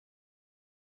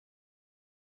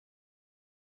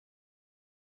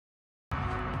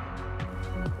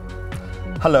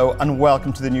Hello and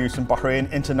welcome to the news from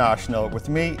Bahrain International with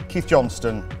me, Keith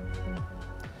Johnston.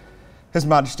 His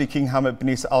Majesty King Hamad bin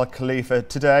Isa Al Khalifa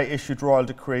today issued Royal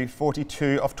Decree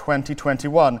 42 of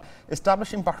 2021,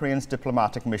 establishing Bahrain's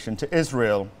diplomatic mission to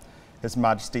Israel. His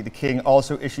Majesty the King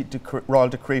also issued Royal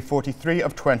Decree 43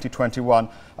 of 2021,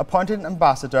 appointing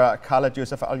Ambassador Khalid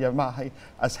Youssef Al-Yamahi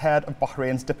as head of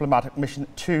Bahrain's diplomatic mission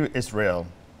to Israel.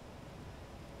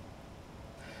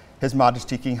 His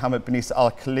Majesty King Hamad bin Isa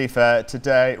Al Khalifa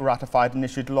today ratified and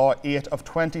issued Law 8 of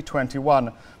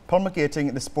 2021,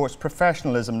 promulgating the Sports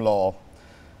Professionalism Law.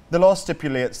 The law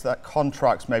stipulates that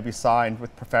contracts may be signed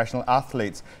with professional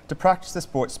athletes to practice the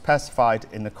sport specified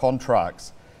in the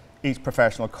contracts. Each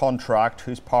professional contract,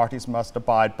 whose parties must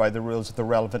abide by the rules of the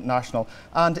relevant national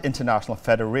and international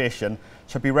federation,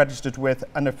 shall be registered with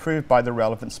and approved by the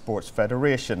relevant sports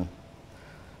federation.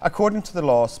 According to the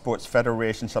law, sports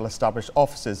federations shall establish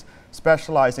offices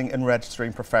specialising in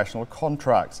registering professional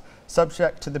contracts,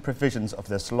 subject to the provisions of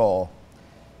this law.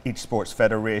 Each sports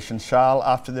federation shall,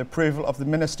 after the approval of the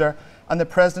Minister and the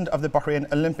President of the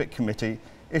Bahrain Olympic Committee,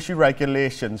 issue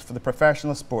regulations for the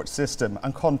professional sports system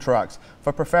and contracts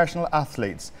for professional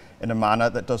athletes in a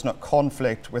manner that does not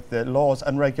conflict with the laws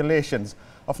and regulations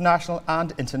of national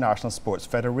and international sports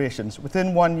federations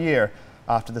within 1 year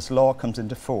after this law comes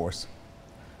into force.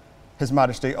 His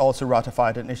Majesty also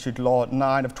ratified and issued Law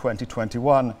 9 of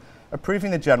 2021,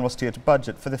 approving the General State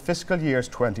Budget for the fiscal years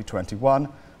 2021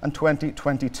 and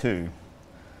 2022.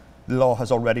 The law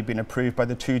has already been approved by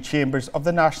the two chambers of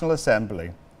the National Assembly.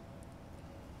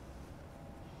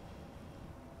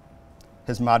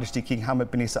 His Majesty King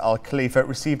Hamad bin Isa Al Khalifa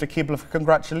received a cable of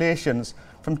congratulations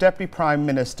from Deputy Prime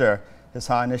Minister His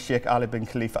Highness Sheikh Ali bin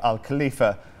Khalifa Al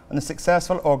Khalifa on the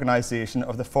successful organisation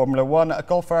of the Formula One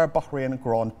Gulf Air Bahrain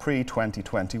Grand Prix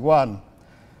 2021.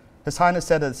 His Highness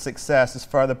said that the success has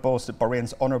further bolstered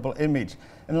Bahrain's honourable image,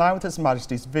 in line with His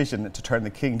Majesty's vision to turn the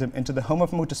kingdom into the home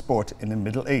of motorsport in the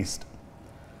Middle East.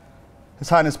 His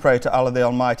Highness prayed to Allah the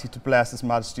Almighty to bless His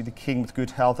Majesty the King with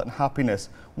good health and happiness,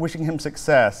 wishing him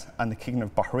success and the Kingdom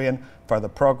of Bahrain further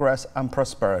progress and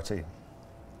prosperity.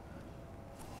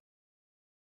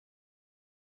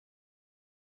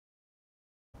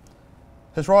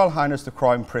 His Royal Highness the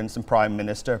Crown Prince and Prime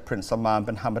Minister, Prince Salman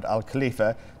bin Hamad Al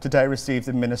Khalifa, today received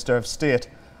the Minister of State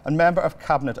and Member of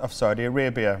Cabinet of Saudi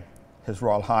Arabia. His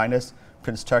Royal Highness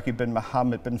Prince Turki bin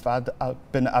Mohammed bin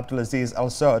Abdulaziz Al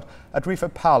Saud at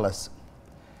Rifa Palace.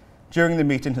 During the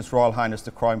meeting, His Royal Highness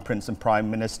the Crown Prince and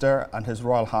Prime Minister and His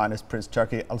Royal Highness Prince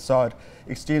Turki Al Saud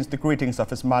exchanged the greetings of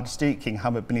His Majesty King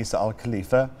Hamad bin Isa Al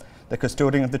Khalifa, the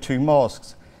custodian of the two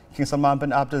mosques, King Salman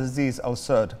bin Abdulaziz Al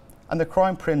Saud, and the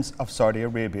Crown Prince of Saudi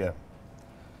Arabia.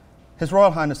 His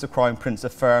Royal Highness the Crown Prince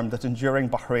affirmed that enduring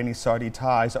Bahraini-Saudi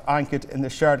ties are anchored in the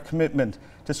shared commitment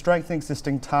to strengthen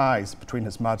existing ties between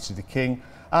His Majesty the King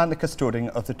and the custodian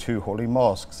of the two holy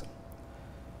mosques.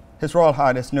 His Royal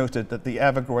Highness noted that the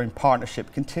ever-growing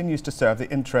partnership continues to serve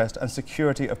the interest and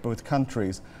security of both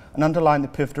countries and underlined the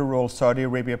pivotal role Saudi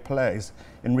Arabia plays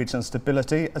in regional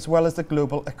stability as well as the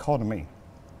global economy.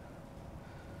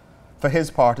 For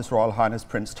his part, His Royal Highness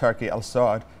Prince Turki Al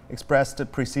Saud expressed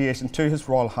appreciation to His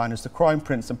Royal Highness the Crown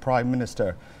Prince and Prime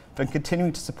Minister for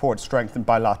continuing to support strengthened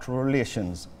bilateral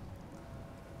relations.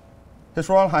 His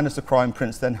Royal Highness the Crown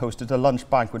Prince then hosted a lunch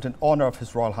banquet in honour of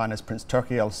His Royal Highness Prince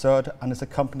Turki Al Saud and his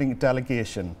accompanying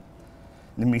delegation.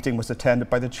 The meeting was attended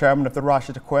by the Chairman of the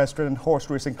Rashid Equestrian and Horse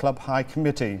Racing Club High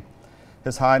Committee,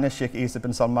 His Highness Sheikh Isa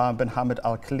bin Salman bin Hamad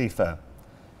Al Khalifa,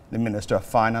 the Minister of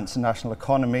Finance and National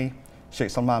Economy, Sheikh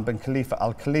Salman bin Khalifa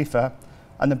Al Khalifa,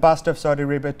 and the Ambassador of Saudi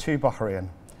Arabia to Bahrain,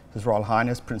 His Royal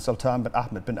Highness Prince Sultan bin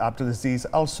Ahmed bin Abdulaziz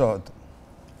Al Saud.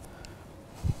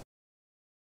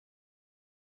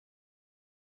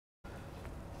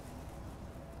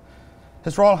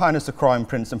 His Royal Highness the Crown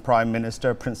Prince and Prime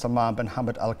Minister Prince Salman bin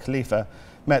Hamad Al Khalifa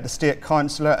met the State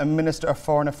Councillor and Minister of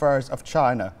Foreign Affairs of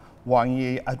China, Wang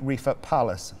Yi, at Rifa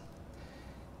Palace.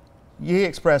 Yi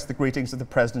expressed the greetings of the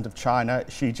President of China,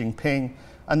 Xi Jinping,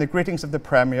 and the greetings of the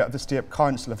Premier of the State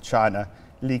Council of China,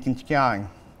 Li Keqiang.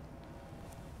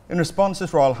 In response,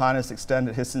 His Royal Highness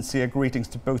extended his sincere greetings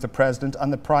to both the President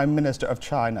and the Prime Minister of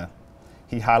China.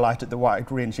 He highlighted the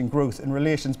wide-ranging growth in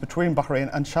relations between Bahrain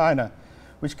and China,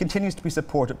 which continues to be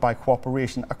supported by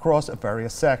cooperation across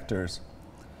various sectors.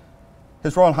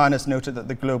 His Royal Highness noted that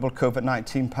the global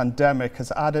COVID-19 pandemic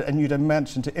has added a new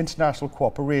dimension to international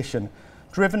cooperation,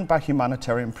 driven by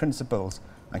humanitarian principles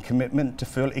and commitment to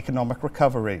full economic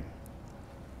recovery.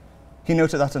 He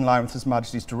noted that in line with His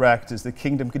Majesty's directives, the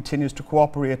Kingdom continues to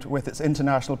cooperate with its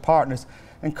international partners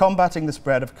in combating the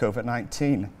spread of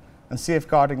COVID-19 and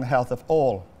safeguarding the health of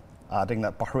all, adding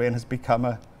that Bahrain has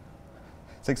become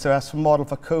successful model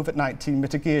for COVID-19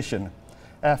 mitigation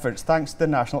efforts thanks to the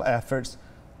national efforts,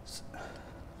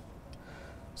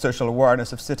 social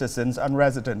awareness of citizens and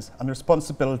residents and the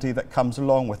responsibility that comes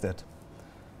along with it.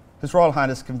 His Royal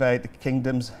Highness conveyed the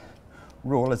Kingdom's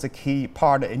role as a key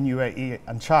partner in UAE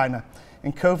and China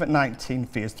in COVID-19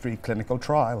 Phase 3 clinical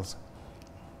trials.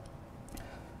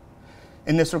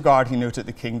 In this regard, he noted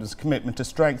the Kingdom's commitment to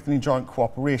strengthening joint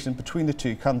cooperation between the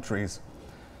two countries.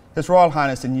 His Royal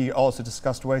Highness and Yi also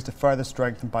discussed ways to further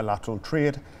strengthen bilateral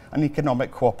trade and economic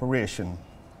cooperation.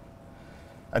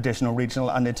 Additional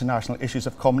regional and international issues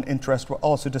of common interest were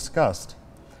also discussed.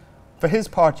 For his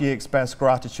part, Yi expressed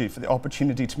gratitude for the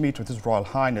opportunity to meet with His Royal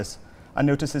Highness and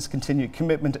noticed his continued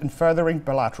commitment in furthering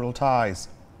bilateral ties.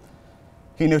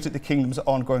 He noted the Kingdom's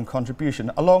ongoing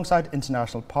contribution alongside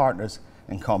international partners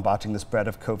in combating the spread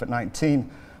of COVID-19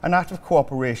 and active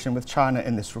cooperation with China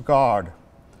in this regard.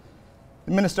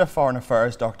 The Minister of Foreign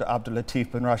Affairs, Dr. Abdul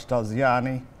Latif bin Rashid Al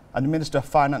Zayani, and the Minister of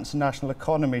Finance and National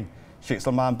Economy, Sheikh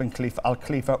Salman bin Khalifa Al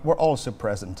Khalifa, were also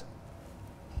present.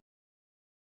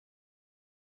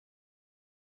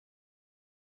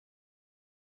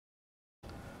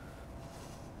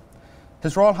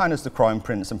 His Royal Highness the Crown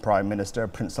Prince and Prime Minister,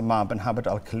 Prince Salman bin Hamad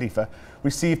Al Khalifa,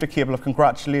 received a cable of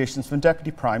congratulations from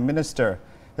Deputy Prime Minister,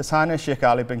 His Highness Sheikh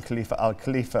Ali bin Khalifa Al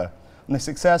Khalifa, on the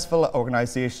successful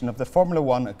organisation of the Formula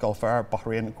 1 Gulf Air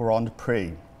Bahrain Grand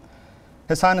Prix.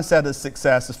 His Highness said his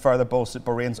success has further bolstered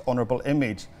Bahrain's honourable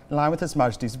image, in line with His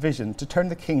Majesty's vision to turn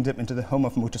the kingdom into the home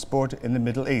of motorsport in the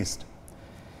Middle East.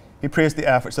 He praised the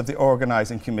efforts of the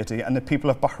organising committee and the people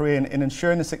of Bahrain in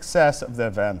ensuring the success of the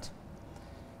event.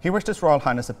 He wished His Royal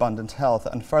Highness abundant health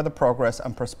and further progress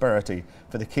and prosperity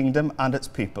for the kingdom and its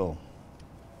people.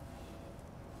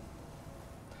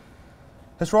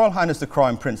 His Royal Highness the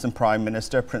Crown Prince and Prime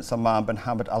Minister, Prince Salman bin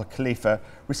Hamad Al Khalifa,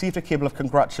 received a cable of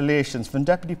congratulations from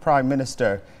Deputy Prime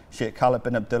Minister, Sheikh Khalid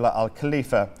bin Abdullah Al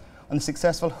Khalifa, on the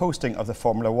successful hosting of the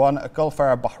Formula 1 Gulf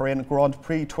Air Bahrain Grand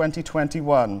Prix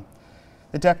 2021.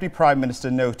 The Deputy Prime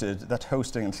Minister noted that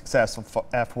hosting a successful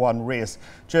F1 race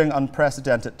during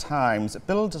unprecedented times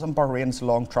builds on Bahrain's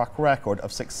long track record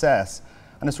of success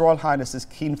and His Royal Highness's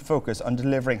keen focus on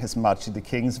delivering His Majesty the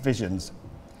King's visions.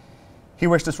 He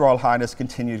wished His Royal Highness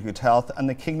continued good health and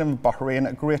the Kingdom of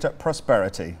Bahrain greater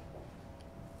prosperity.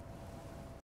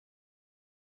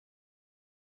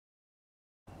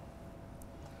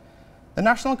 The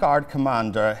National Guard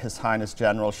Commander, His Highness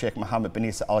General Sheikh Mohammed bin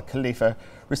Isa Al Khalifa,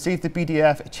 received the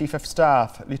BDF Chief of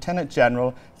Staff, Lieutenant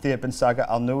General Thea bin Saga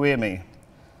Al Nuaimi.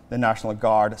 The National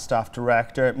Guard Staff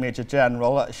Director, Major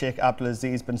General Sheikh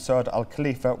Abdulaziz bin Saud Al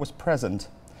Khalifa, was present.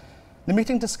 The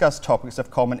meeting discussed topics of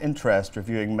common interest,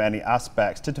 reviewing many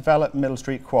aspects to develop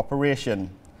military cooperation.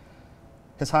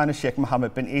 His Highness Sheikh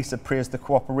Mohammed bin Isa praised the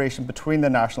cooperation between the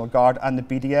National Guard and the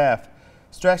BDF,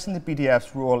 stressing the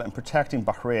BDF's role in protecting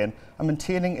Bahrain and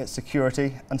maintaining its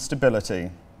security and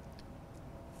stability.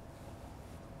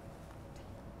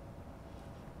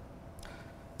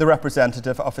 The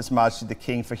representative of His Majesty the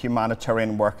King for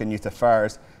Humanitarian Work and Youth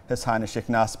Affairs, His Highness Sheikh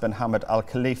Nasser bin Hamad Al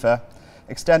Khalifa,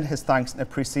 extended his thanks and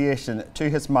appreciation to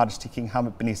His Majesty King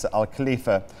Hamad bin Isa Al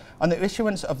Khalifa on the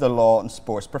issuance of the law on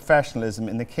sports professionalism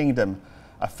in the Kingdom,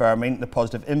 affirming the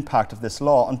positive impact of this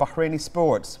law on Bahraini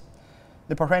sports.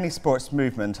 The Bahraini sports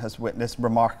movement has witnessed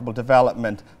remarkable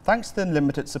development thanks to the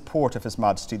unlimited support of His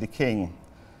Majesty the King.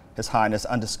 His Highness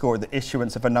underscored the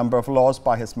issuance of a number of laws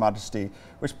by His Majesty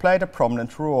which played a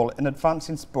prominent role in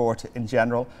advancing sport in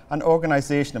general and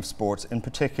organisation of sports in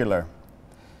particular.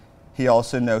 He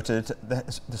also noted the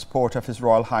support of His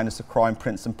Royal Highness the Crown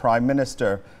Prince and Prime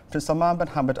Minister, Prince Salman bin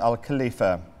Hamad Al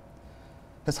Khalifa.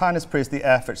 His Highness praised the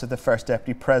efforts of the First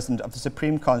Deputy President of the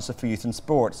Supreme Council for Youth and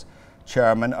Sports,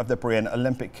 Chairman of the Bahrain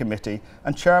Olympic Committee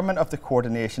and Chairman of the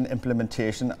Coordination,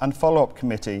 Implementation and Follow-up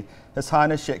Committee, His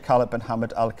Highness Sheikh Khalid bin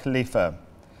Hamad Al Khalifa.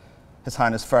 His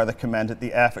Highness further commended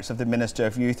the efforts of the Minister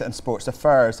of Youth and Sports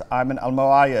Affairs, Ayman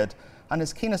Al-Muayyad, and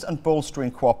his keenness on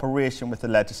bolstering cooperation with the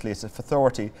legislative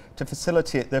authority to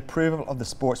facilitate the approval of the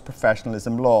sports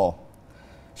professionalism law.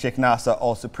 Sheikh Nasser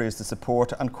also praised the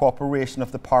support and cooperation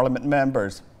of the Parliament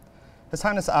members. His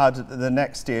Highness added that the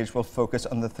next stage will focus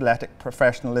on athletic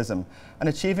professionalism and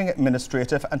achieving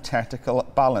administrative and technical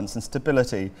balance and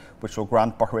stability, which will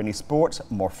grant Bahraini sports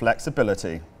more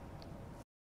flexibility.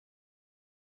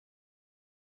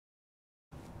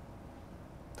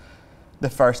 The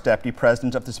First Deputy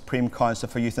President of the Supreme Council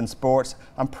for Youth and Sports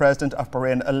and President of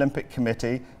Bahrain Olympic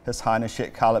Committee, His Highness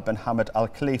Sheikh Khalid bin Hamad Al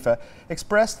Khalifa,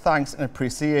 expressed thanks and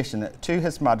appreciation to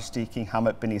His Majesty King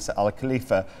Hamad bin Isa Al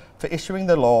Khalifa for issuing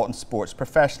the law on sports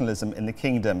professionalism in the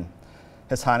Kingdom.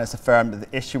 His Highness affirmed that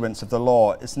the issuance of the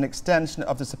law is an extension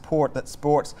of the support that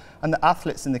sports and the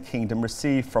athletes in the kingdom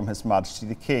receive from His Majesty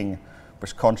the King,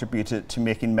 which contributed to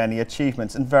making many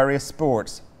achievements in various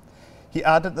sports. He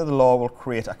added that the law will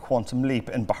create a quantum leap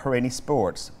in Bahraini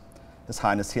sports. His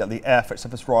Highness hailed the efforts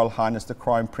of His Royal Highness the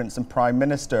Crown Prince and Prime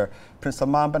Minister, Prince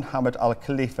Salman bin Hamad Al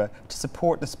Khalifa, to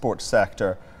support the sports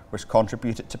sector, which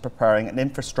contributed to preparing an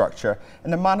infrastructure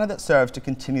in a manner that serves to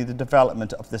continue the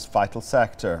development of this vital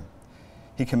sector.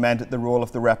 He commended the role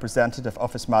of the representative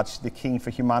of His Majesty the King for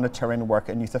Humanitarian Work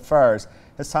and Youth Affairs,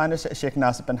 His Highness Sheikh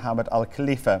Nasser bin Hamad Al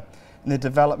Khalifa, in the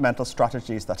developmental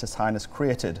strategies that His Highness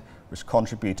created, which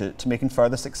contributed to making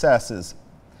further successes.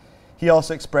 He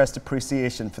also expressed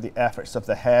appreciation for the efforts of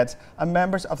the heads and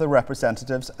members of the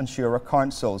representatives and Shura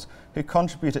councils who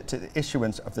contributed to the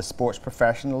issuance of the sports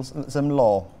professionalism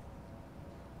law.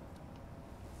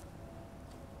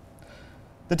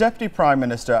 The Deputy Prime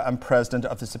Minister and President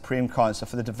of the Supreme Council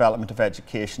for the Development of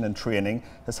Education and Training,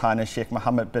 His Highness Sheikh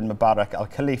Mohammed bin Mubarak Al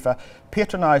Khalifa,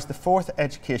 patronised the 4th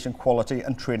Education Quality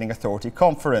and Training Authority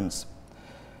Conference.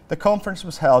 The conference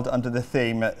was held under the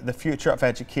theme, The Future of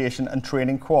Education and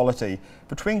Training Quality,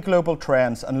 Between Global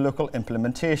Trends and Local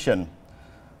Implementation.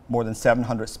 More than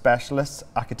 700 specialists,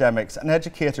 academics and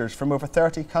educators from over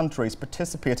 30 countries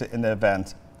participated in the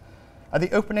event. At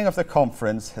the opening of the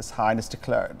conference, His Highness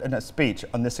declared in a speech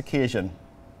on this occasion.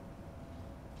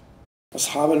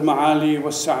 أصحاب المعالي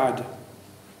والسعادة،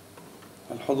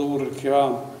 الحضور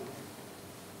الكرام،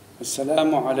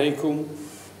 السلام عليكم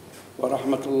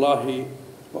ورحمة الله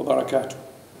وبركاته.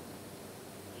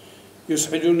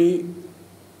 يسعدني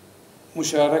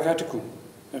مشاركتكم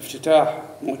افتتاح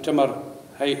مؤتمر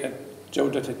هيئة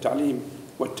جودة التعليم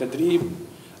والتدريب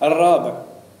الرابع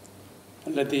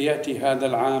الذي يأتي هذا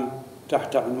العام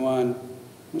تحت عنوان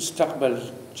مستقبل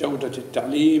جودة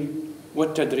التعليم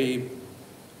والتدريب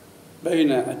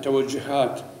بين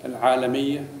التوجهات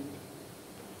العالمية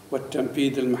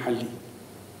والتنفيذ المحلي.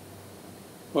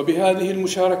 وبهذه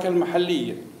المشاركة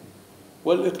المحلية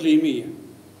والإقليمية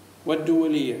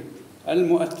والدولية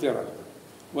المؤثرة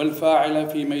والفاعلة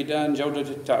في ميدان جودة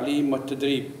التعليم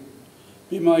والتدريب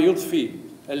بما يضفي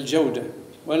الجودة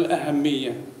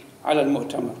والأهمية على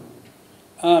المؤتمر،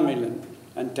 آملاً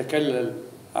أن تكلل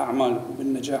أعماله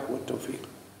بالنجاح والتوفيق.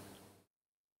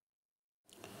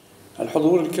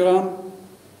 الحضور الكرام،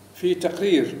 في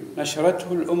تقرير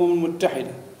نشرته الأمم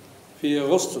المتحدة في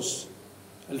أغسطس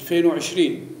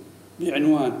 2020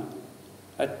 بعنوان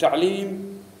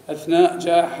التعليم أثناء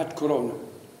جائحة كورونا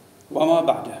وما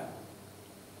بعدها،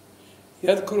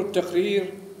 يذكر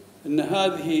التقرير أن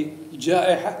هذه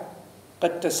الجائحة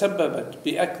قد تسببت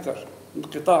بأكثر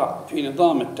انقطاع في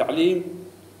نظام التعليم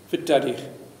في التاريخ،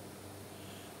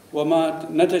 وما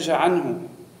نتج عنه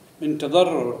من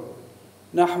تضرر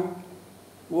نحو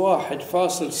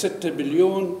 1.6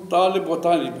 بليون طالب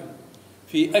وطالبة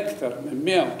في أكثر من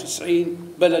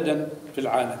 190 بلداً في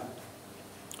العالم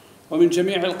ومن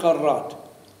جميع القارات.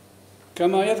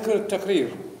 كما يذكر التقرير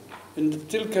أن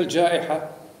تلك الجائحة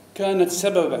كانت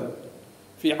سبباً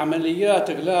في عمليات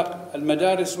إغلاق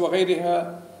المدارس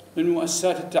وغيرها من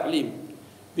مؤسسات التعليم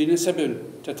بنسب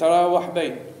تتراوح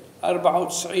بين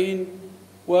 94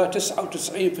 و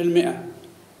 99%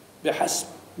 بحسب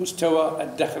مستوى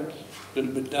الدخل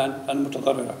للبلدان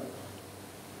المتضررة.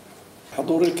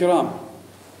 حضور الكرام،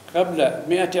 قبل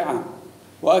 100 عام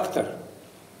وأكثر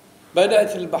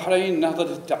بدأت البحرين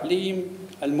نهضة التعليم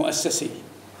المؤسسي،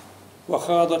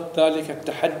 وخاضت ذلك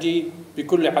التحدي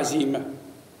بكل عزيمة،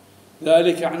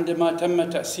 ذلك عندما تم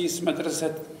تأسيس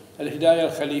مدرسة الهداية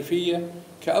الخليفية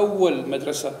كأول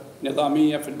مدرسة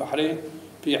نظامية في البحرين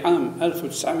في عام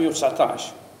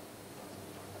 1919،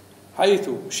 حيث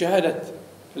شهدت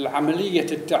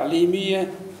العملية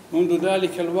التعليمية منذ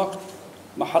ذلك الوقت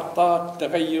محطات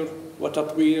تغير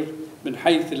وتطوير من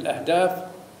حيث الأهداف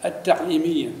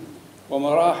التعليمية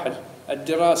ومراحل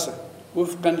الدراسة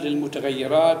وفقاً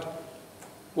للمتغيرات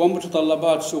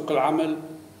ومتطلبات سوق العمل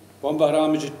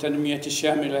وبرامج التنمية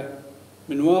الشاملة،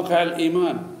 من واقع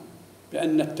الإيمان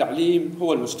بأن التعليم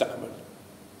هو المستقبل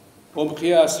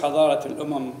ومقياس حضارة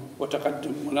الأمم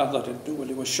وتقدم ونهضة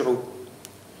الدول والشعوب.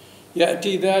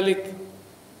 يأتي ذلك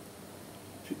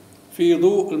في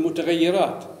ضوء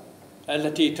المتغيرات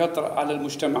التي تطرأ على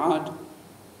المجتمعات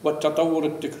والتطور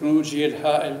التكنولوجي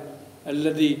الهائل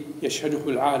الذي يشهده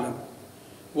العالم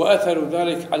وأثر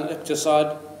ذلك على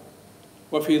الاقتصاد،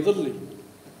 وفي ظل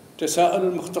تساءل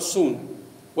المختصون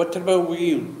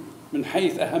والتربويين من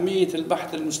حيث أهمية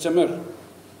البحث المستمر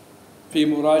في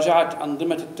مراجعة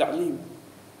أنظمة التعليم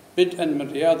بدءاً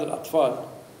من رياض الأطفال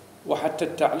وحتى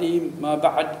التعليم ما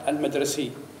بعد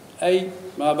المدرسي، أي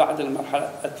ما بعد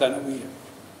المرحلة الثانوية.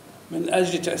 من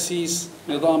أجل تأسيس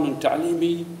نظام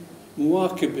تعليمي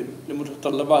مواكب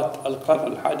لمتطلبات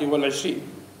القرن ال21،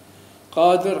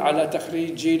 قادر على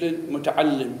تخريج جيل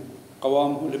متعلم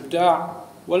قوامه الإبداع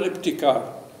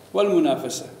والابتكار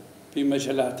والمنافسة في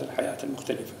مجالات الحياة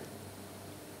المختلفة.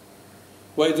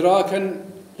 وإدراكاً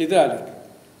لذلك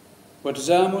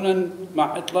وتزامناً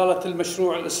مع إطلالة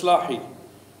المشروع الإصلاحي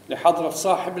لحضرة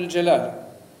صاحب الجلالة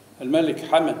الملك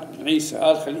حمد بن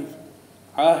عيسى آل خليفة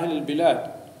عاهل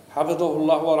البلاد حفظه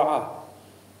الله ورعاه،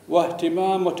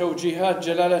 واهتمام وتوجيهات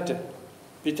جلالته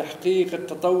بتحقيق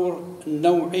التطور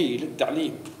النوعي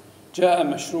للتعليم، جاء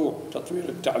مشروع تطوير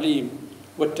التعليم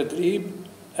والتدريب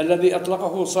الذي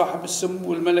أطلقه صاحب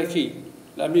السمو الملكي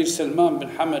الأمير سلمان بن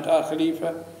حمد آل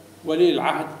خليفة ولي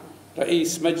العهد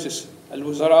رئيس مجلس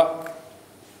الوزراء،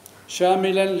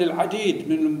 شاملاً للعديد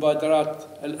من المبادرات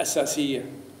الأساسية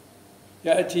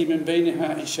يأتي من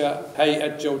بينها إنشاء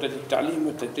هيئة جودة التعليم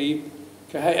والتدريب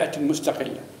كهيئة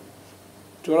مستقلة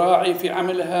تراعي في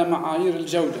عملها معايير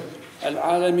الجودة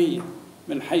العالمية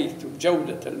من حيث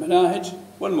جودة المناهج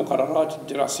والمقررات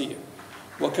الدراسية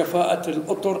وكفاءة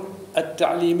الأطر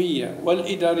التعليمية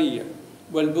والإدارية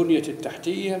والبنية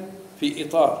التحتية في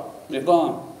إطار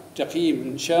نظام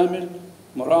تقييم شامل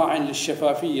مراع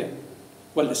للشفافية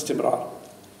والاستمرار.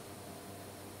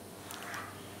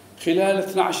 خلال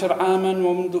 12 عاماً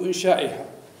ومنذ إنشائها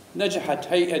نجحت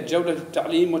هيئة جودة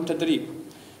التعليم والتدريب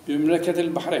بمملكة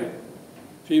البحرين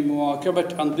في مواكبة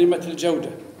أنظمة الجودة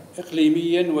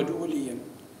إقليمياً ودولياً،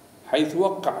 حيث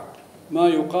وقعت ما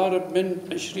يقارب من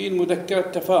 20 مذكرة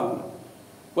تفاهم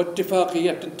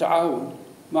واتفاقية التعاون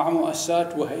مع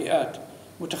مؤسسات وهيئات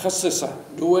متخصصة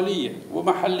دولية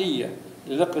ومحلية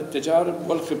لنقل التجارب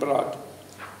والخبرات.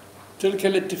 تلك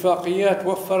الاتفاقيات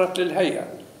وفرت للهيئة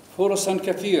فرصاً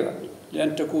كثيرة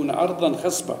لأن تكون أرضاً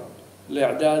خصبة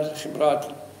لإعداد الخبرات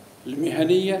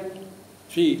المهنية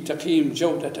في تقييم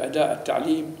جودة أداء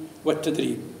التعليم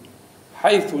والتدريب،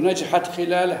 حيث نجحت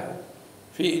خلالها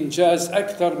في إنجاز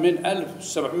أكثر من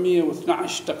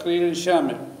 1712 تقرير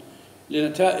شامل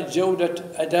لنتائج جودة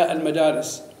أداء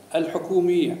المدارس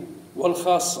الحكومية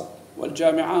والخاصة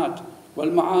والجامعات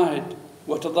والمعاهد،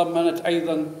 وتضمنت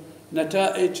أيضاً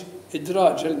نتائج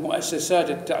إدراج المؤسسات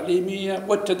التعليمية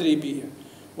والتدريبية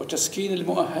وتسكين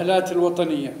المؤهلات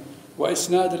الوطنية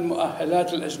وإسناد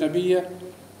المؤهلات الأجنبية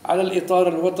على الإطار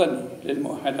الوطني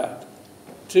للمؤهلات.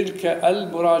 تلك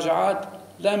المراجعات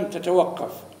لم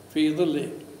تتوقف في ظل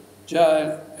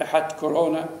جائحة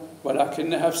كورونا،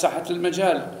 ولكنها فسحت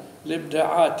المجال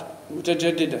لإبداعات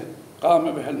متجددة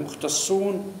قام بها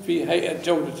المختصون في هيئة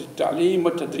جودة التعليم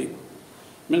والتدريب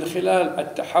من خلال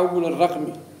التحول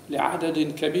الرقمي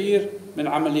لعدد كبير من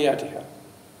عملياتها،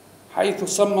 حيث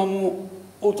صمموا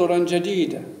أطراً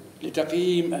جديدة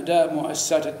لتقييم أداء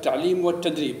مؤسسات التعليم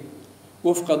والتدريب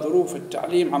وفق ظروف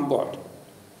التعليم عن بعد.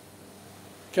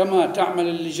 كما تعمل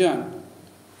اللجان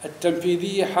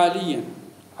التنفيذية حالياً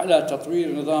على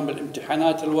تطوير نظام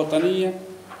الامتحانات الوطنية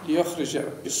ليخرج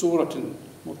بصورة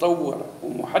مطورة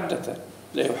ومحدثة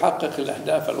ليحقق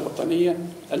الأهداف الوطنية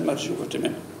المرجوة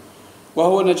منه،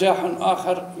 وهو نجاح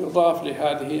آخر يضاف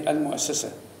لهذه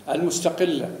المؤسسة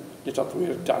المستقلة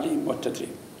لتطوير التعليم والتدريب.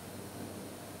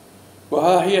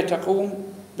 وها هي تقوم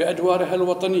بأدوارها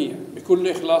الوطنية بكل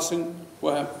إخلاص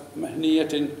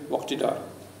ومهنية واقتدار.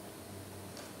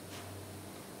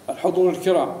 الحضور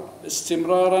الكرام،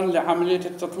 استمراراً لعملية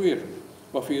التطوير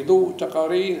وفي ضوء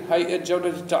تقارير هيئة جودة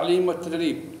التعليم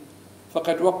والتدريب،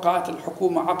 فقد وقعت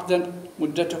الحكومة عقداً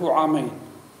مدته عامين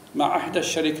مع إحدى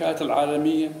الشركات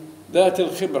العالمية ذات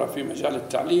الخبرة في مجال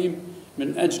التعليم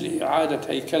من أجل إعادة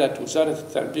هيكلة وزارة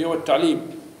التربية والتعليم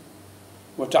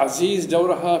وتعزيز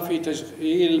دورها في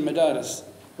تشغيل المدارس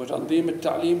وتنظيم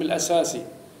التعليم الأساسي،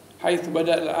 حيث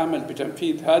بدأ العمل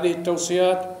بتنفيذ هذه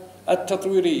التوصيات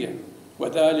التطويرية،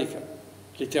 وذلك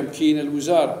لتمكين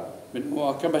الوزارة من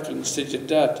مواكبة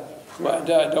المستجدات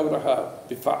وأداء دورها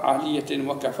بفعالية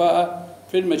وكفاءة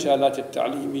في المجالات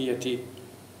التعليمية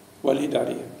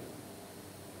والإدارية.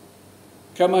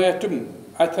 كما يتم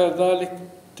أثر ذلك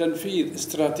تنفيذ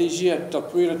استراتيجية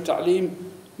تطوير التعليم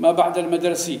ما بعد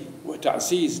المدرسي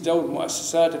وتعزيز دور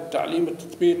مؤسسات التعليم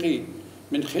التطبيقي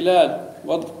من خلال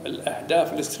وضع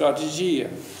الأهداف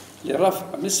الاستراتيجية لرفع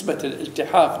نسبة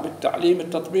الالتحاق بالتعليم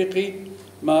التطبيقي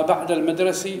ما بعد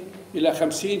المدرسي إلى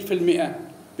 50%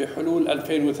 بحلول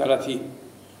 2030،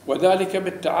 وذلك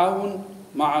بالتعاون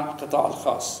مع القطاع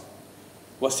الخاص،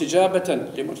 واستجابة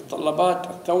لمتطلبات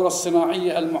الثورة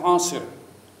الصناعية المعاصرة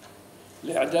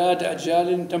لإعداد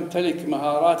أجيال تمتلك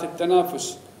مهارات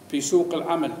التنافس في سوق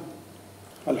العمل.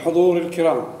 الحضور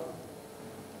الكرام،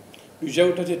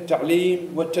 بجودة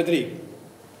التعليم والتدريب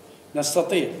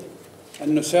نستطيع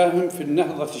أن نساهم في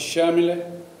النهضة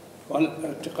الشاملة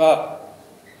والارتقاء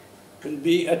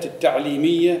بالبيئة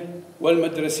التعليمية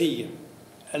والمدرسية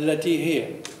التي هي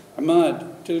عماد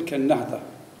تلك النهضة،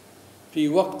 في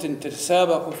وقت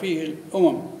تتسابق فيه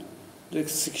الأمم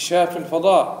لاستكشاف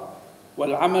الفضاء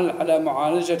والعمل على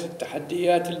معالجة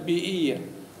التحديات البيئية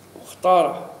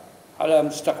واختاره على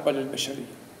مستقبل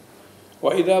البشرية.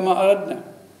 وإذا ما أردنا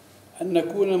أن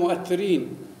نكون مؤثرين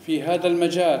في هذا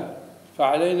المجال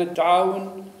فعلينا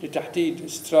التعاون لتحديد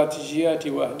استراتيجيات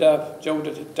وأهداف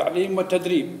جودة التعليم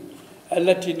والتدريب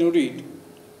التي نريد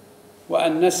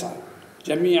وأن نسعى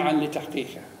جميعا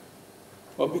لتحقيقها،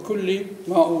 وبكل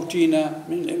ما أوتينا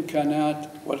من الإمكانات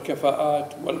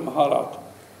والكفاءات والمهارات،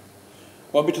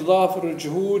 وبتضافر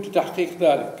الجهود لتحقيق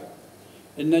ذلك.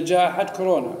 إن جائحة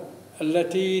كورونا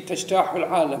التي تجتاح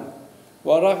العالم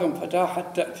ورغم فتاحة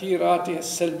تأثيراتها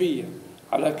السلبية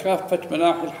على كافة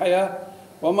مناحي الحياة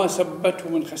وما سببته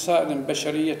من خسائر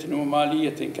بشرية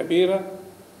ومالية كبيرة،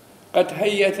 قد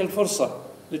هيأت الفرصة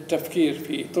للتفكير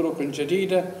في طرق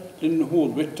جديدة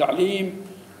للنهوض بالتعليم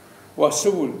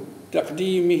وسبل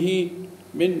تقديمه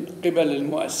من قبل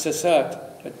المؤسسات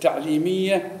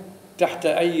التعليمية تحت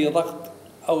أي ضغط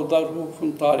أو ظروف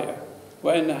طارئة.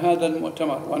 وإن هذا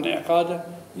المؤتمر وانعقاده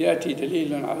يأتي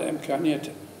دليل على إمكانية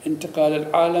انتقال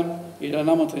العالم إلى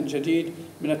نمط جديد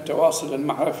من التواصل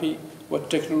المعرفي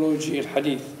والتكنولوجي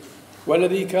الحديث،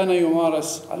 والذي كان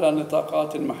يمارس على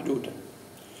نطاقات محدودة.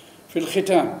 في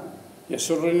الختام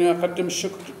يسرني أقدم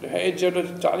الشكر لهيئة جودة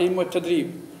التعليم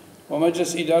والتدريب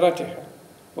ومجلس إدارتها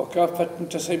وكافة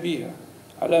منتسبيها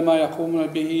على ما يقومون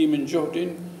به من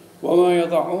جهد وما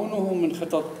يضعونه من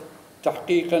خطط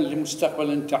تحقيقا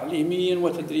لمستقبل تعليمي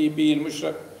وتدريبي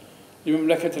مشرق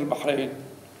لمملكة البحرين،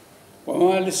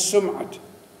 وما للسمعة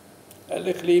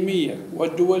الإقليمية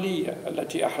والدولية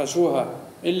التي أحرزوها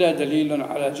إلا دليل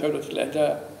على جودة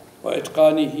الأداء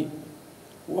وإتقانه،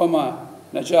 وما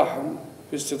نجاحهم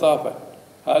في استضافة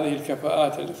هذه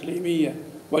الكفاءات الإقليمية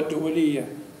والدولية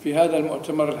في هذا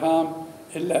المؤتمر الهام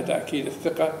إلا تأكيد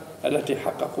الثقة التي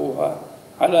حققوها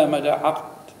على مدى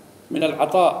عقد من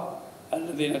العطاء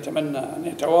الذي نتمنى أن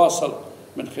يتواصل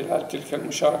من خلال تلك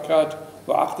المشاركات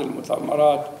وعقد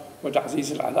المؤتمرات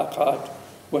وتعزيز العلاقات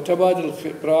وتبادل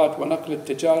الخبرات ونقل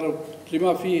التجارب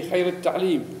لما فيه خير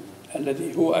التعليم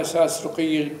الذي هو أساس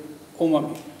رقي الأمم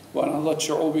ونهضة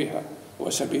شعوبها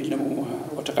وسبيل نموها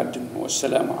وتقدمها.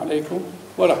 والسلام عليكم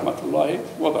ورحمة الله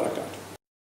وبركاته.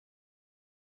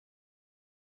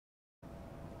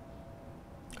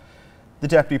 The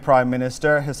Deputy Prime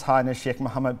Minister, His Highness Sheikh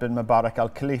Mohammed bin Mubarak Al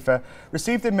Khalifa,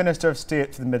 received the Minister of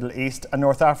State for the Middle East and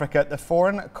North Africa at the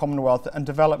Foreign, Commonwealth and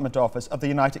Development Office of the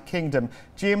United Kingdom,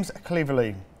 James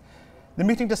Cleverly. The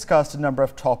meeting discussed a number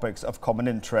of topics of common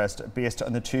interest based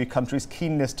on the two countries'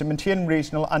 keenness to maintain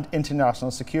regional and international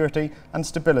security and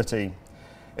stability.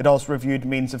 It also reviewed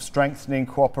means of strengthening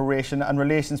cooperation and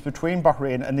relations between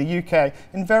Bahrain and the UK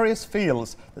in various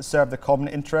fields that serve the common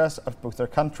interests of both their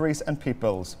countries and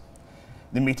peoples.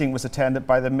 The meeting was attended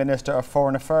by the Minister of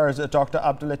Foreign Affairs, Dr.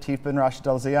 Abdulatif bin Rashid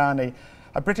Al Zayani,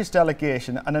 a British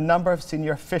delegation and a number of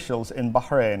senior officials in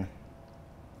Bahrain.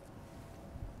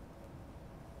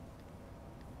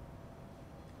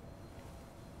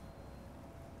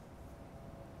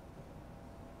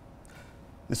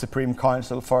 The Supreme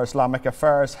Council for Islamic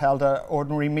Affairs held an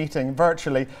ordinary meeting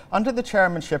virtually under the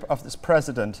chairmanship of its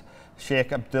President,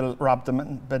 Sheikh Abdul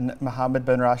Rahman bin Mohammed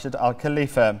bin Rashid Al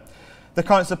Khalifa. The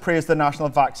Council praised the national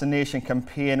vaccination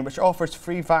campaign, which offers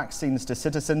free vaccines to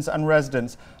citizens and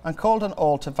residents, and called on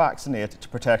all to vaccinate to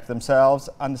protect themselves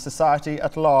and the society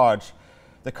at large.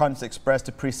 The Council expressed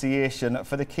appreciation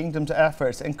for the Kingdom's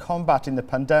efforts in combating the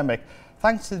pandemic,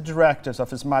 thanks to the directives of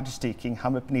His Majesty King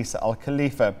Hamad bin Isa Al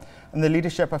Khalifa and the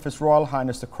leadership of His Royal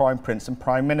Highness the Crown Prince and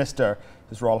Prime Minister,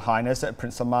 His Royal Highness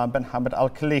Prince Salman bin Hamad Al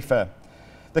Khalifa.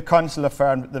 The Council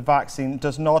affirmed that the vaccine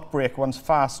does not break one's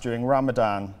fast during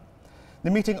Ramadan. The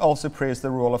meeting also praised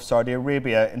the role of Saudi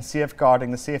Arabia in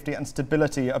safeguarding the safety and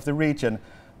stability of the region,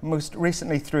 most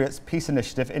recently through its peace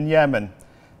initiative in Yemen,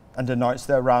 and denounced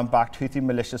the Iran-backed Houthi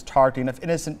militias' targeting of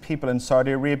innocent people in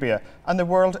Saudi Arabia and the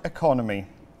world economy.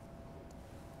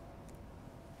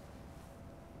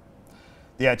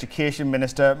 The Education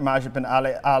Minister, Majid bin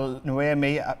Ali Al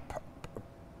Nuaimi,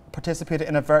 participated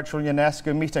in a virtual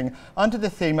UNESCO meeting under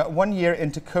the theme 1 year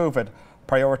into COVID,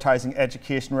 prioritising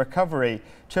education recovery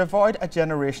to avoid a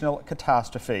generational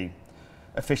catastrophe.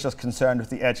 Officials concerned with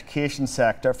the education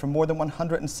sector from more than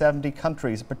 170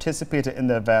 countries participated in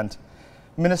the event.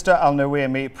 Minister Al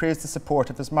Nuaimi praised the support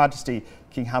of His Majesty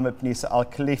King Hamad bin Isa Al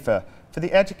Khalifa for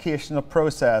the educational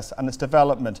process and its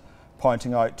development,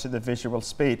 pointing out to the visual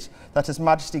speech that His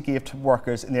Majesty gave to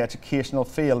workers in the educational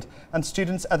field and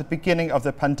students at the beginning of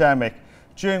the pandemic,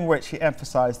 during which he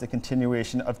emphasised the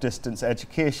continuation of distance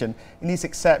education in these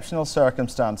exceptional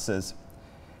circumstances.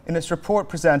 In its report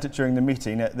presented during the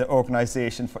meeting, the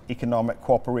Organisation for Economic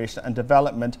Cooperation and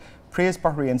Development praised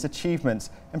Bahrain's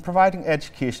achievements in providing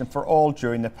education for all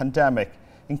during the pandemic,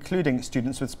 including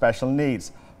students with special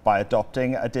needs, by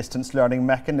adopting a distance learning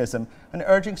mechanism and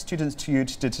urging students to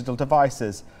use digital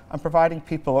devices and providing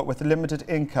people with limited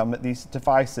income these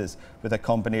devices with a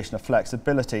combination of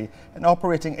flexibility in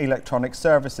operating electronic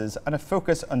services and a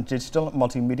focus on digital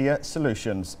multimedia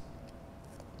solutions.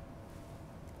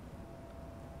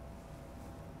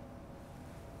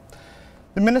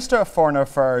 The Minister of Foreign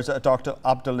Affairs, Dr.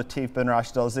 Abdul Latif bin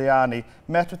Rashid Al Zayani,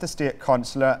 met with the State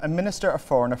Councillor and Minister of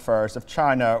Foreign Affairs of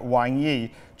China, Wang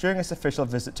Yi, during his official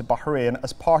visit to Bahrain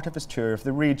as part of his tour of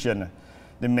the region.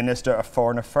 The Minister of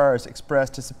Foreign Affairs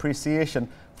expressed his appreciation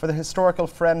for the historical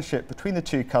friendship between the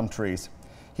two countries.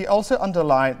 He also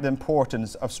underlined the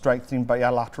importance of strengthening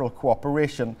bilateral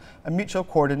cooperation and mutual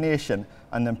coordination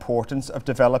and the importance of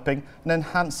developing and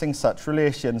enhancing such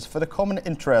relations for the common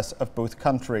interests of both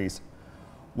countries.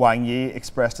 Wang Yi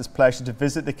expressed his pleasure to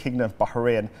visit the Kingdom of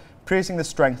Bahrain, praising the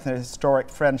strength and historic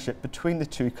friendship between the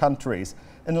two countries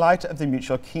in light of the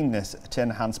mutual keenness to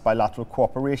enhance bilateral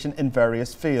cooperation in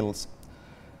various fields.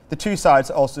 The two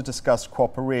sides also discussed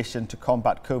cooperation to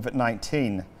combat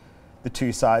COVID-19. The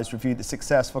two sides reviewed the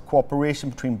successful cooperation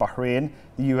between Bahrain,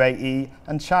 the UAE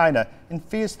and China in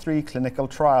Phase 3 clinical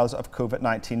trials of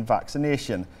COVID-19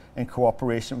 vaccination in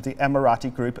cooperation with the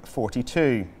Emirati Group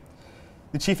 42.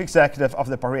 The Chief Executive of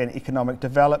the Bahrain Economic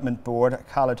Development Board,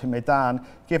 Khalid Humaidan,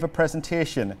 gave a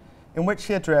presentation in which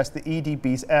he addressed the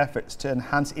EDB's efforts to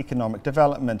enhance economic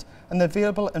development and the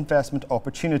available investment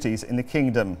opportunities in the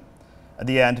kingdom. At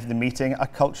the end of the meeting, a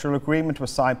cultural agreement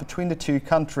was signed between the two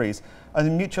countries on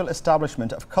the mutual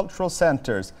establishment of cultural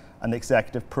centres and the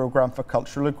Executive Programme for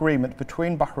Cultural Agreement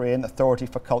between Bahrain Authority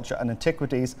for Culture and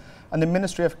Antiquities and the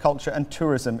Ministry of Culture and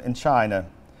Tourism in China.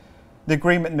 The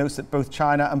agreement notes that both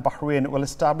China and Bahrain will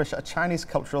establish a Chinese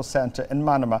cultural centre in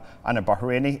Manama and a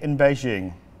Bahraini in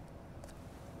Beijing.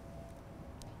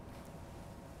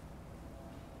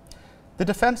 The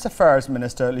Defence Affairs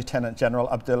Minister, Lieutenant General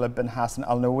Abdullah bin Hassan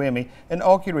Al Nuaimi,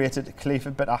 inaugurated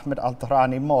Khalifa bin Ahmed Al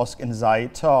Thani Mosque in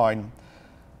Zayed Town.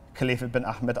 Khalifa bin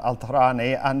Ahmed Al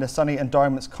Thani and the Sunni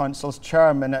Endowments Council's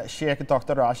chairman, Sheikh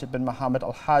Dr. Rashid bin Mohammed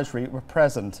Al Hajri, were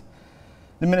present.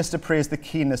 The minister praised the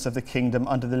keenness of the kingdom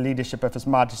under the leadership of His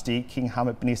Majesty King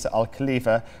Hamad bin Isa Al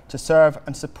Khalifa to serve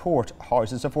and support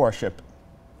houses of worship.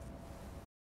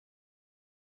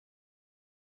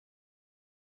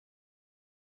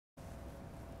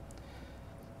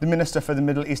 The Minister for the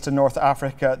Middle East and North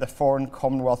Africa, the Foreign,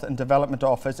 Commonwealth and Development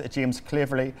Office, James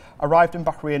Cleverly, arrived in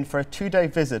Bahrain for a two-day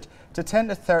visit to attend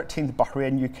the 13th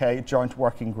Bahrain-UK Joint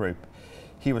Working Group.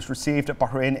 He was received at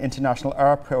Bahrain International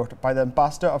Airport by the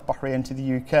Ambassador of Bahrain to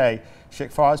the UK,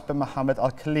 Sheikh Fawaz bin Mohammed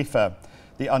Al Khalifa,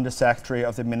 the Under-Secretary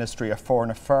of the Ministry of Foreign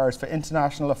Affairs for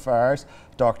International Affairs,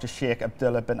 Dr. Sheikh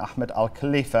Abdullah bin Ahmed Al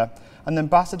Khalifa, and the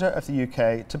Ambassador of the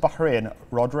UK to Bahrain,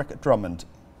 Roderick Drummond.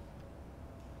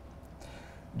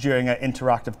 During an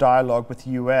interactive dialogue with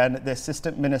the UN, the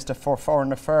Assistant Minister for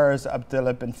Foreign Affairs,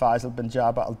 Abdullah bin Faisal bin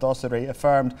Jabba Al Dosari,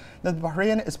 affirmed that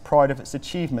Bahrain is proud of its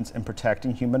achievements in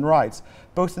protecting human rights,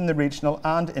 both in the regional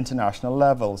and international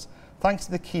levels, thanks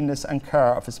to the keenness and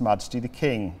care of His Majesty the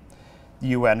King. The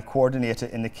UN coordinator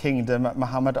in the kingdom,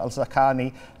 Mohammed Al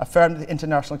Zakani, affirmed the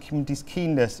international community's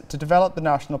keenness to develop the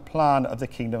national plan of the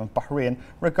Kingdom of Bahrain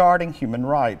regarding human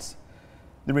rights.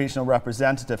 The regional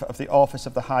representative of the Office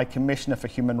of the High Commissioner for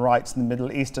Human Rights in the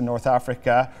Middle East and North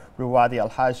Africa, Ruwadi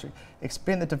Al-Hajri,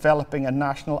 explained that developing a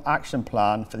national action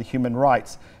plan for the human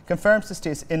rights confirms the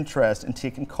state's interest in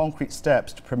taking concrete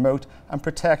steps to promote and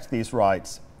protect these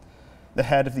rights. The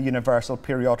head of the Universal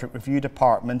Periodic Review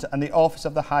Department and the Office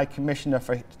of the High Commissioner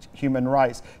for Human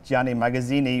Rights, Gianni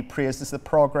Magazzini, praises the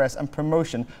progress and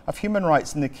promotion of human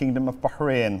rights in the Kingdom of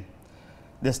Bahrain.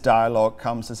 This dialogue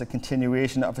comes as a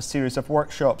continuation of a series of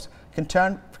workshops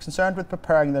concerned with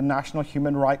preparing the National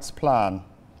Human Rights Plan.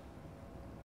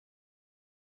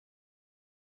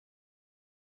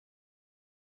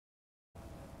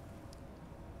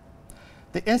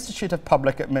 The Institute of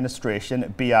Public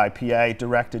Administration, BIPA,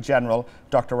 Director General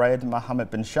Dr. Raed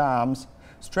Mohammed bin Shams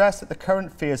stressed that the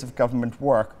current phase of government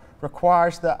work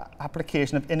requires the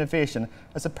application of innovation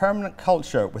as a permanent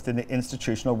culture within the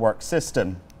institutional work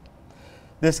system.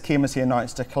 This came as he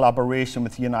announced a collaboration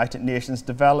with the United Nations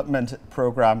Development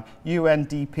Programme,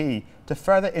 UNDP, to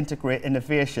further integrate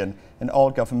innovation in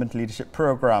all government leadership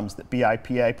programmes that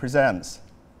BIPA presents.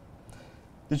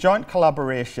 The joint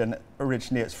collaboration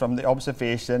originates from the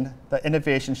observation that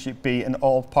innovation should be in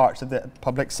all parts of the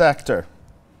public sector.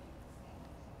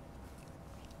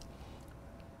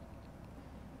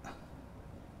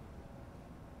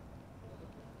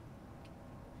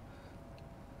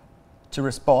 To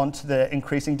respond to the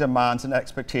increasing demands and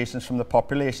expectations from the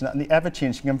population and the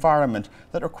ever-changing environment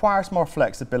that requires more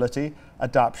flexibility,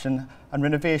 adaptation and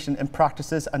renovation in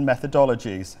practices and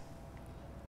methodologies.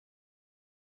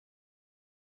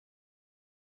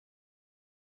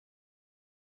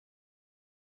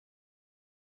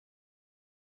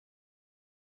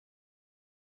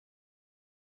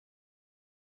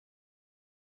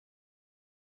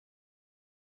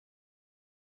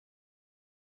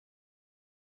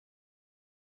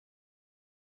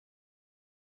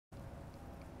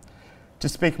 To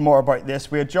speak more about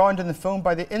this, we are joined on the phone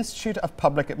by the Institute of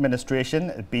Public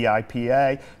Administration,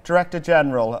 BIPA, Director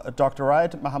General, Dr.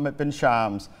 Aid Mohammed bin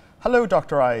Shams. Hello,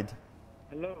 Dr. Aid.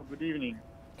 Hello, good evening.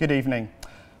 Good evening.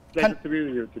 Pleasure to be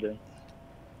with you today.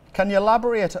 Can you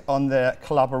elaborate on the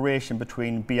collaboration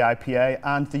between BIPA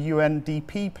and the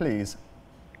UNDP, please?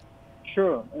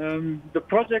 Sure. The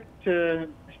project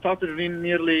started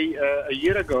nearly a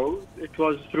year ago. It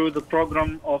was through the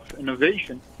program of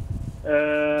innovation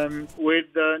with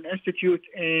an institute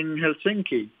in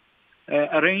Helsinki,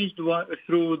 arranged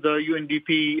through the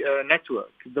UNDP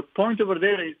network. The point over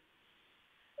there is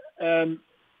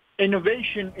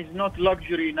innovation is not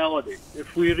luxury nowadays.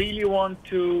 If we really want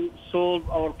to solve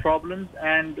our problems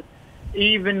and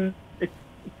even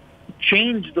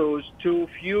change those to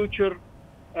future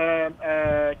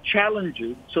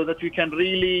challenges so that we can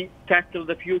really tackle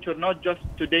the future, not just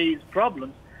today's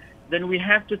problems, then we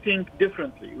have to think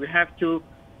differently. We have to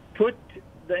put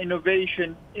the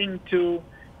innovation into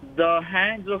the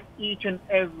hands of each and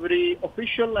every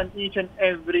official and each and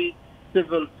every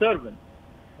civil servant.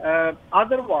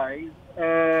 Otherwise,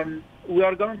 we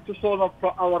are going to solve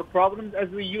our problems as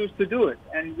we used to do it,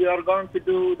 and we are going to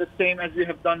do the same as we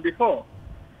have done before.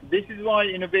 This is why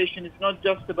innovation is not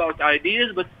just about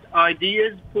ideas, but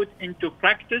ideas put into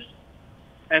practice.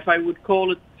 As I would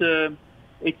call it,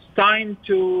 it's time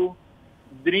to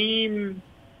dream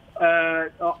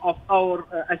of our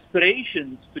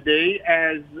aspirations today,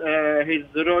 as His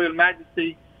Royal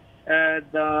Majesty,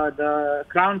 the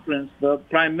Crown Prince, the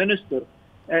Prime Minister,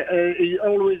 he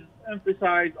always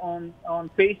emphasized on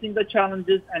facing the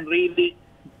challenges and really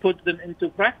put them into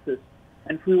practice.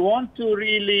 And if we want to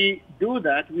really do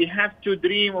that, we have to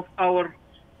dream of our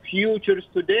futures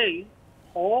today,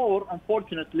 or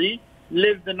unfortunately,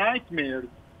 live the nightmares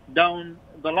down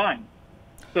the line.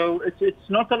 So it's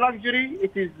not a luxury.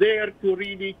 It is there to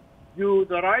really do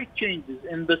the right changes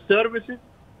in the services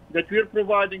that we're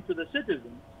providing to the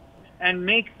citizens and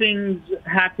make things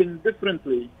happen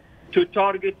differently to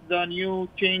target the new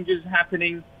changes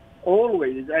happening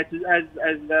always as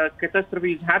the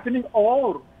catastrophe is happening,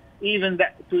 or even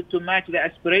to match the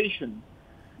aspiration.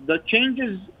 The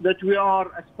changes that we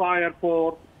are aspire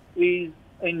for is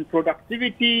in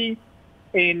productivity,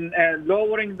 in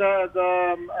lowering the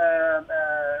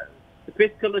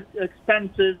fiscal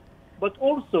expenses, but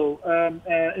also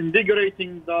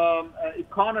invigorating the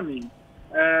economy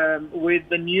with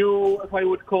the new, if I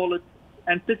would call it,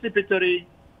 anticipatory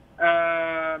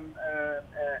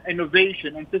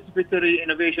innovation and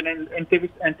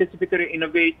anticipatory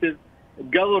innovative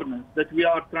governance that we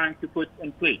are trying to put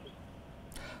in place.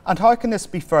 And how can this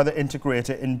be further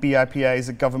integrated in BIPA's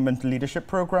government leadership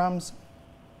programs?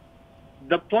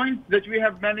 The point that we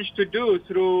have managed to do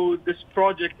through this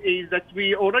project is that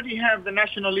we already have the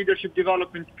National Leadership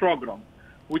Development Program,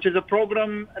 which is a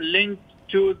program linked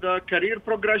to the career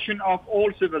progression of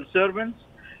all civil servants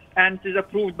and is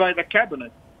approved by the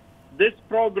Cabinet. This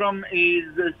program is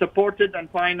supported and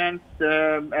financed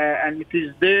and it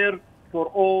is there for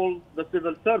all the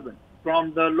civil servants,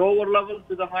 from the lower level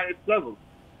to the highest level.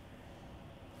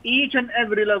 Each and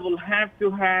every level have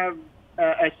to have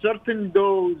a certain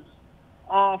dose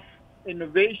of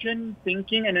innovation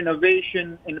thinking and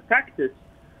innovation in practice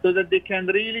so that they can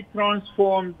really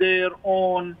transform their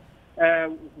own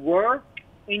work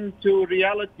into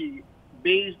reality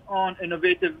based on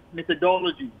innovative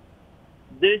methodology.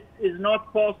 This is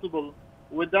not possible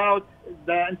without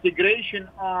the integration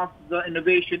of the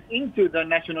innovation into the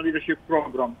National Leadership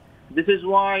Program. This is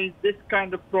why this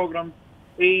kind of program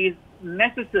is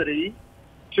necessary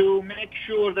to make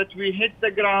sure that we hit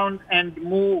the ground and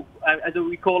move, as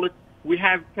we call it, we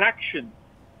have traction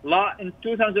In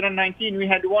 2019, we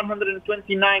had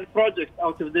 129 projects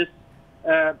out of this,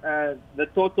 the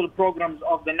total programs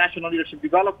of the National Leadership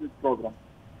Development Program.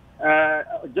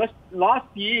 Just last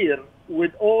year,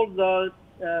 with all the,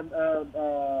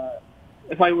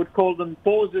 if I would call them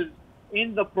pauses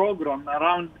in the program,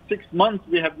 around 6 months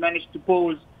we have managed to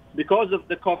pause because of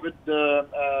the COVID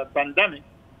pandemic.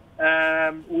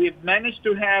 We've managed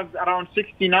to have around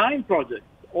 69 projects.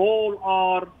 All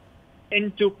are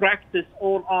into practice,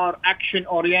 all are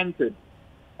action-oriented.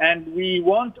 And we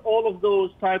want all of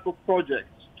those type of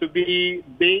projects to be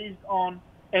based on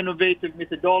innovative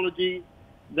methodology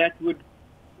that would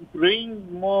bring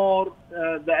more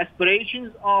the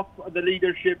aspirations of the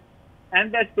leadership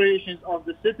and the aspirations of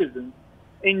the citizens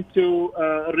into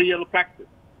real practice.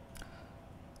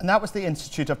 And that was the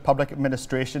Institute of Public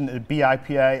Administration,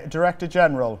 BIPA Director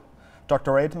General,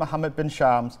 Dr. Eid Mohammed bin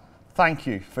Shams. Thank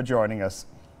you for joining us.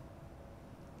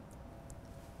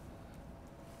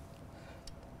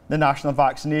 The national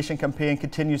vaccination campaign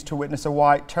continues to witness a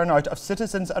wide turnout of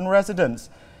citizens and residents.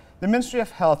 The Ministry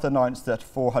of Health announced that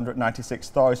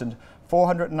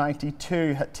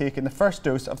 496,492 had taken the first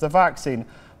dose of the vaccine,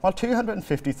 while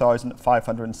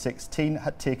 250,516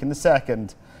 had taken the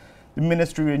second. The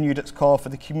Ministry renewed its call for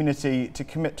the community to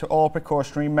commit to all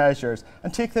precautionary measures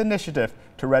and take the initiative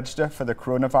to register for the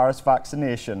coronavirus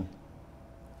vaccination.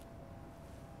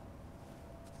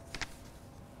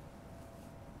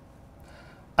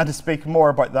 And to speak more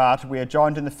about that, we are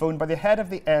joined on the phone by the head of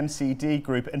the NCD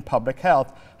Group in Public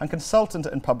Health and consultant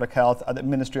in Public Health at the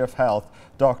Ministry of Health,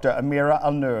 Dr. Amira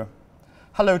Al-Noor.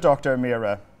 Hello, Dr.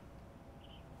 Amira.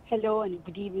 Hello and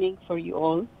good evening for you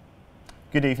all.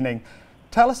 Good evening.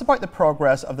 Tell us about the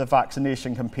progress of the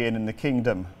vaccination campaign in the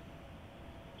Kingdom.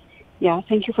 Yeah,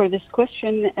 thank you for this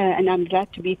question, and I'm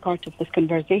glad to be part of this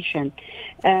conversation.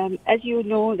 As you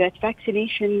know, that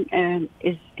vaccination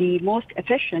is the most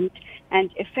efficient and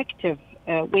effective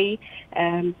way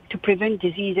to prevent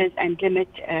diseases and limit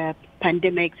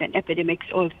pandemics and epidemics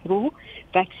all through.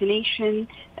 Vaccination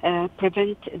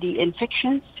prevent the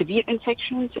infections, severe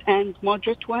infections and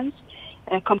moderate ones,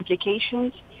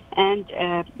 complications, and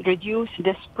reduce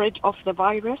the spread of the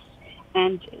virus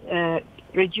and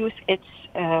reduce its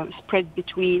spread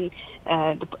between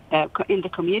in the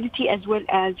community, as well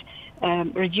as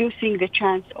reducing the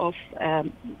chance of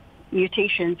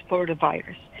mutations for the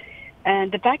virus.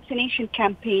 And the vaccination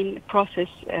campaign process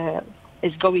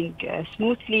is going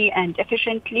smoothly and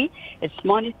efficiently. It's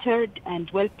monitored and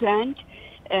well planned.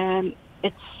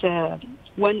 It's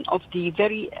one of the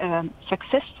very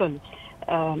successful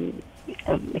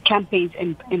campaigns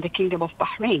in the Kingdom of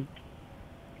Bahrain.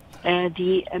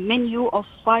 The menu of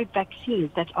 5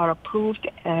 vaccines that are approved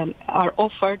are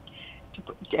offered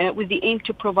with the aim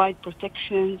to provide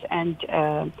protections and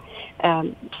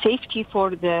safety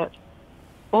for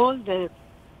all the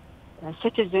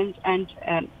citizens and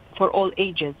for all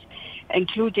ages,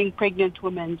 including pregnant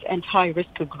women and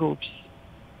high-risk groups.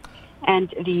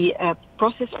 And the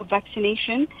process of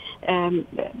vaccination,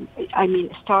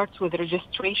 starts with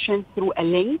registration through a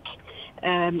link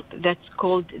that's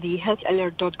called the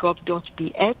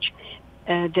healthalert.gov.bh.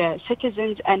 The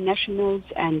citizens and nationals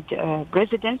and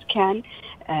residents can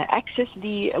access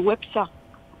the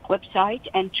website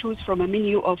and choose from a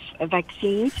menu of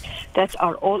vaccines that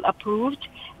are all approved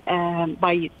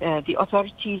by the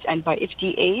authorities and by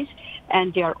FDAs,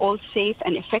 and they are all safe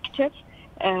and effective.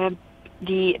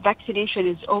 The vaccination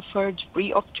is offered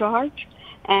free of charge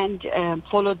and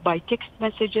followed by text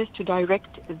messages to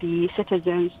direct the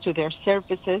citizens to their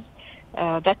services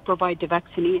that provide the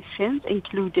vaccinations,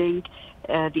 including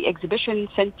the exhibition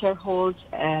center halls,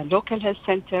 local health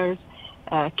centers,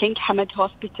 King Hamad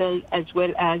Hospital, as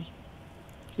well as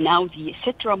now the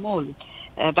Citra Mall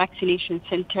vaccination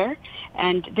center.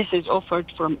 And this is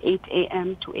offered from 8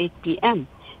 a.m. to 8 p.m.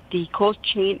 The cold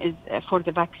chain is for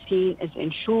the vaccine is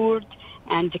ensured,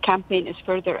 and the campaign is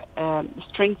further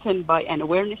strengthened by an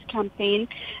awareness campaign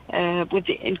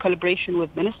in collaboration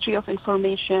with Ministry of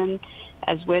Information,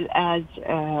 as well as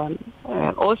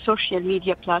all social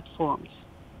media platforms.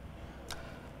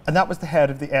 And that was the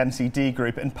head of the NCD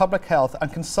Group in Public Health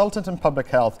and consultant in Public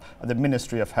Health at the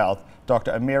Ministry of Health,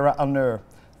 Dr. Amira Al-Noor.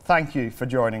 Thank you for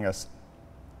joining us.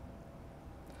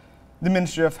 The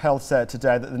Ministry of Health said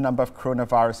today that the number of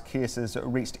coronavirus cases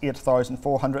reached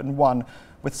 8,401,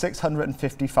 with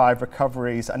 655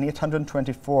 recoveries and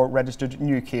 824 registered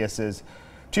new cases.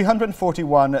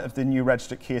 241 of the new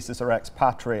registered cases are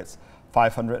expatriates,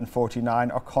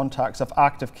 549 are contacts of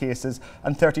active cases,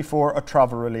 and 34 are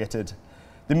travel-related.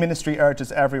 The Ministry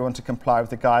urges everyone to comply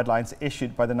with the guidelines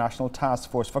issued by the National Task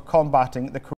Force for combating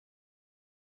the